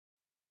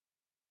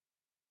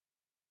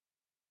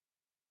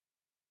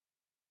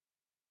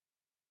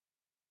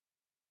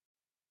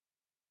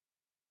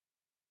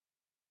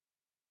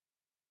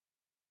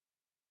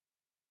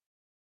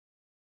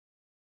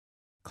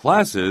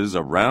Classes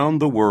around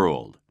the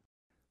world.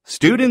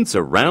 Students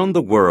around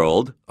the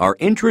world are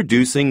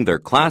introducing their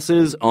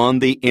classes on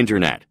the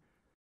Internet.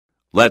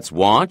 Let's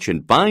watch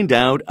and find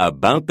out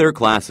about their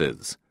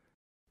classes.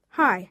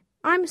 Hi,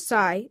 I'm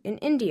Sai in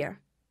India.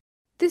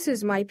 This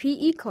is my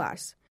PE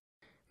class.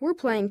 We're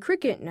playing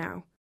cricket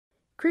now.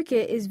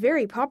 Cricket is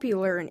very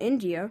popular in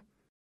India.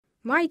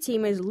 My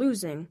team is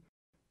losing.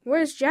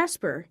 Where's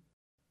Jasper?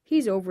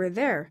 He's over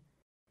there.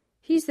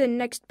 He's the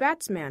next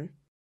batsman.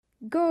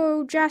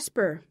 Go,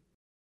 Jasper!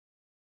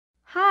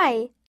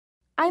 Hi,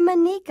 I'm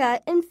Anika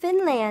in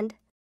Finland.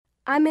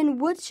 I'm in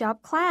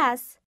woodshop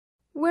class.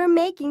 We're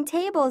making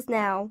tables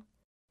now.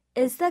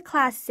 Is the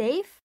class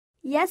safe?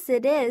 Yes,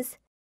 it is.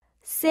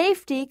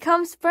 Safety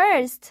comes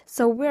first,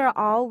 so we're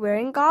all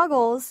wearing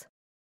goggles.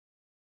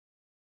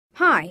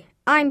 Hi,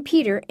 I'm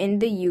Peter in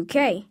the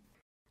UK.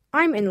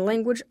 I'm in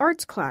language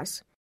arts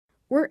class.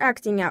 We're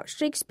acting out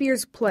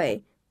Shakespeare's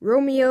play,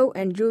 Romeo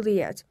and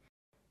Juliet.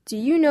 Do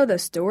you know the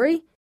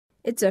story?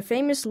 It's a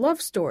famous love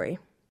story.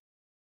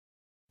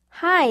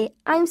 Hi,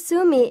 I'm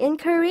Sumi in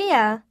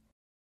Korea.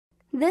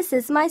 This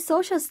is my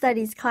social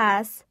studies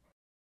class.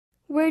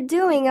 We're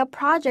doing a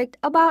project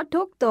about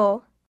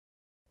Dokdo.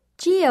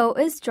 Gio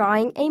is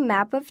drawing a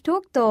map of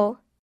Dokdo.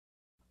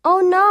 Oh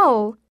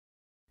no!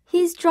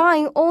 He's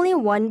drawing only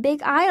one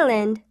big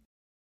island.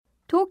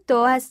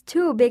 Dokdo has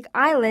 2 big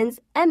islands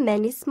and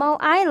many small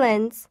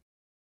islands.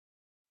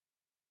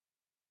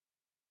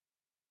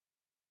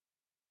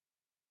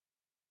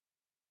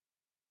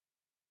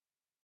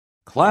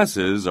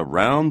 Classes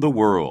around the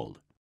world.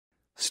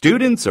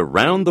 Students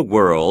around the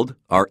world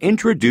are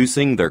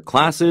introducing their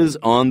classes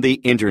on the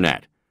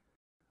Internet.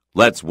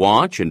 Let's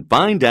watch and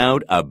find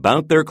out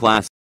about their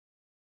classes.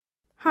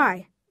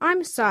 Hi,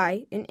 I'm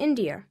Sai in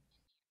India.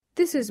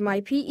 This is my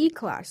PE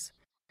class.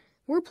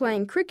 We're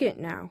playing cricket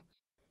now.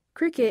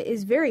 Cricket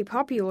is very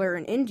popular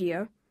in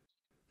India.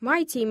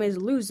 My team is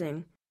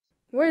losing.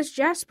 Where's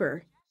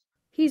Jasper?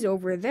 He's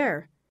over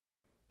there.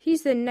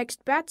 He's the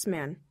next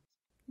batsman.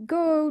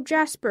 Go,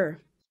 Jasper!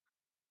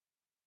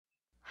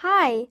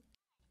 Hi,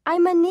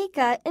 I'm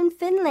Anika in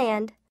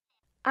Finland.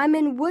 I'm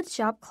in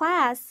woodshop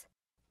class.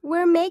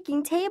 We're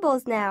making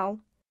tables now.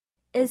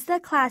 Is the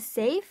class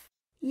safe?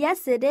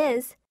 Yes, it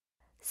is.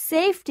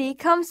 Safety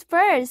comes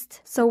first,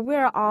 so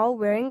we're all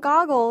wearing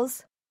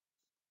goggles.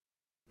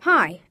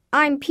 Hi,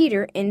 I'm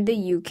Peter in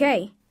the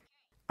UK.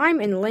 I'm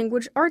in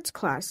language arts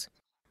class.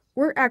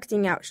 We're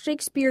acting out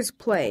Shakespeare's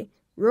play,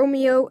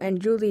 Romeo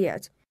and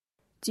Juliet.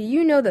 Do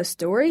you know the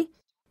story?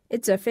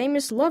 It's a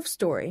famous love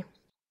story.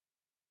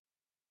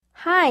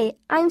 Hi,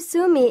 I'm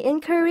Sumi in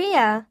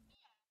Korea.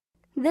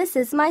 This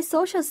is my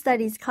social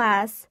studies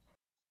class.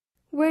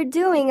 We're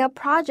doing a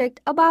project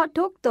about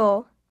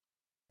Dokdo.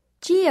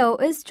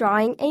 Gio is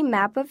drawing a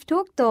map of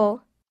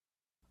Dokdo.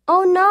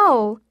 Oh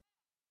no!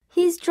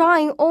 He's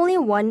drawing only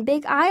one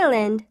big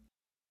island.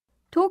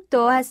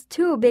 Dokdo has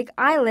 2 big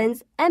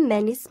islands and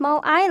many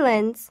small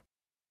islands.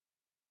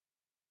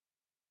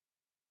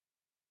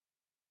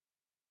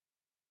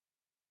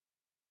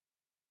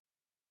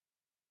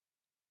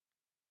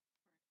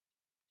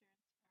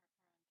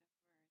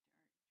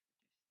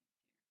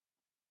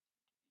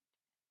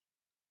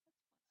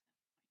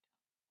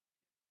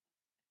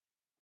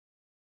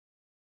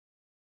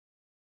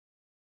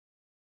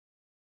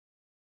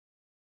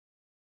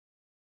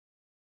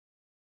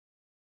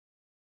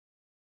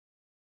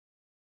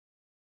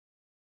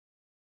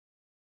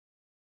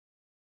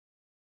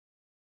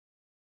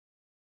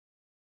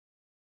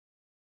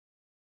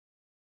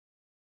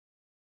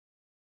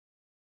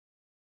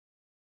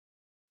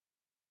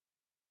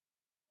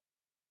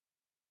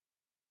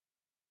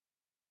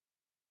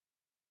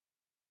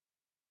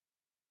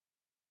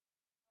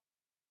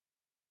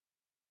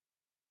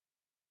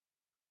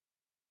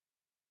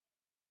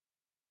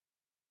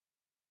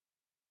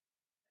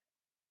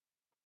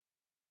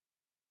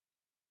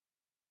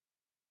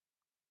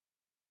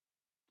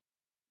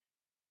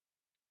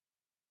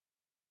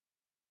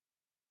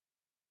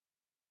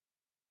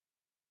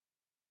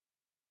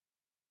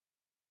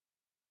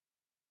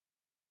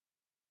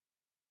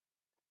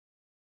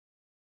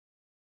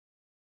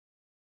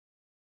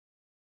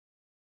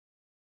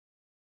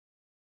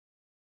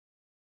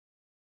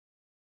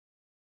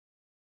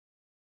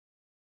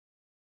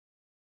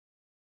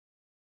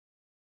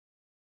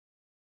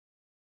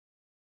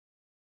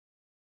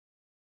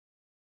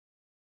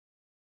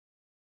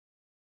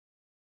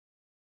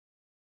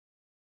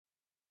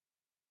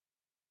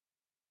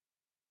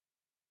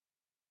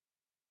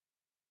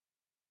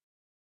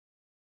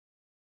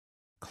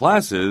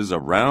 Classes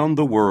around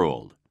the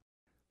world.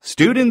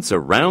 Students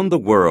around the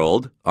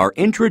world are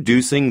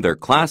introducing their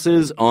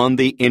classes on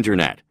the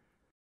Internet.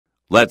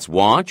 Let's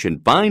watch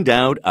and find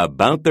out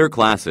about their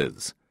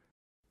classes.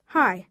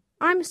 Hi,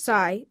 I'm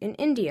Sai in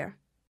India.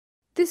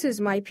 This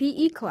is my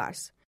PE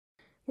class.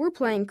 We're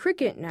playing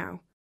cricket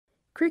now.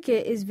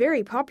 Cricket is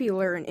very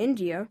popular in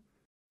India.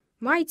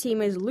 My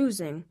team is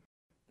losing.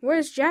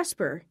 Where's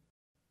Jasper?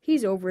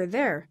 He's over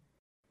there.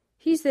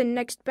 He's the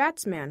next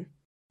batsman.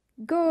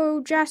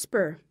 Go,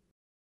 Jasper!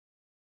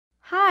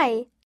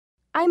 Hi,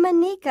 I'm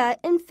Anika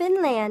in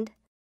Finland.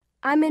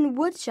 I'm in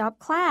woodshop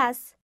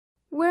class.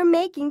 We're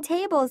making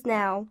tables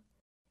now.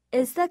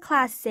 Is the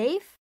class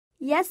safe?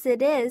 Yes,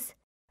 it is.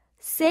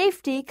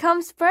 Safety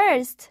comes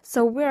first,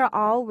 so we're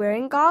all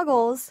wearing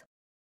goggles.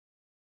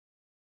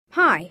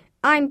 Hi,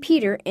 I'm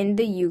Peter in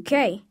the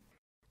UK.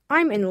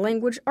 I'm in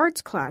language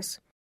arts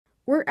class.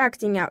 We're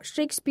acting out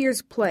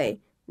Shakespeare's play,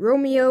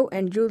 Romeo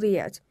and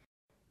Juliet.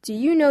 Do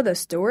you know the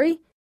story?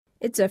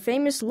 It's a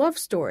famous love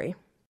story.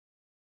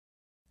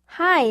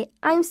 Hi,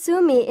 I'm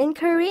Sumi in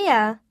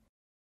Korea.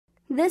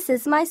 This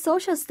is my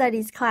social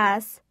studies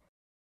class.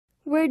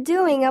 We're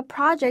doing a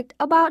project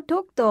about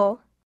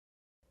Dokdo.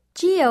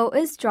 Gio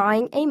is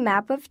drawing a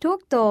map of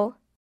Dokdo.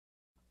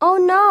 Oh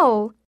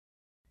no!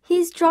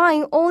 He's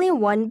drawing only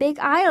one big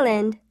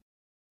island.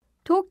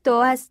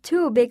 Dokdo has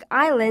 2 big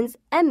islands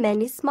and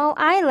many small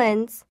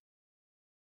islands.